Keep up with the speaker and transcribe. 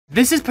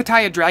This is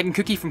Pitaya Dragon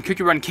Cookie from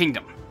Cookie Run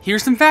Kingdom.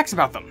 Here's some facts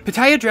about them.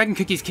 Pitaya Dragon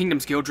Cookie's Kingdom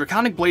skill,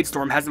 Draconic Blade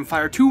Storm, has them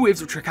fire 2 waves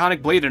of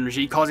Draconic Blade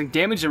energy, causing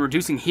damage and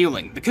reducing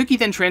healing. The cookie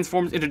then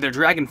transforms into their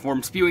dragon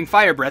form, spewing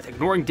fire breath,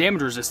 ignoring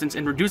damage resistance,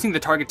 and reducing the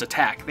target's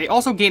attack. They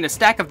also gain a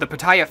stack of the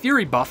Pitaya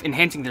Fury buff,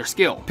 enhancing their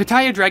skill.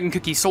 Pitaya Dragon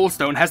Cookie's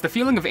Soulstone has the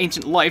feeling of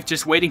ancient life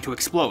just waiting to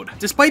explode.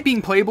 Despite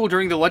being playable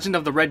during the Legend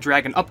of the Red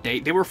Dragon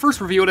update, they were first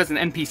revealed as an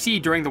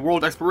NPC during the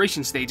world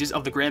exploration stages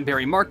of the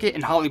Granberry Market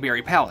and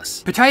Hollyberry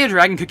Palace. Pitaya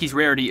Dragon Cookie's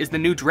rarity is the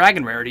new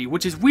Dragon rarity,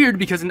 which is weird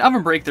because in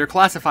Ovenbreak they're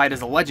classified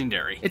as a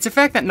legendary. It's a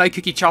fact that Night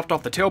Cookie chopped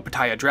off the tail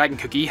Pitaya Dragon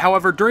Cookie,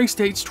 however during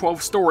Stage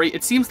 12 story,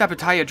 it seems that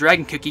Pitaya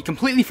Dragon Cookie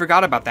completely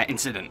forgot about that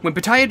incident. When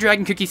Pitaya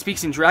Dragon Cookie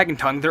speaks in Dragon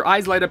Tongue, their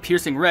eyes light up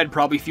piercing red,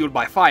 probably fueled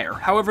by fire.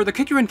 However, the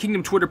Cookie Run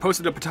Kingdom Twitter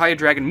posted a Pitaya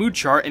Dragon mood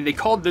chart and they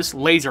called this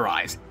laser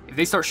eyes. If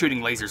they start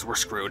shooting lasers, we're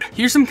screwed.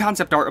 Here's some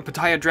concept art of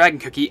Pitaya Dragon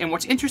Cookie, and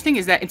what's interesting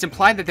is that it's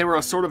implied that they were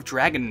a sort of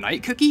Dragon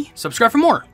Knight cookie? Subscribe for more!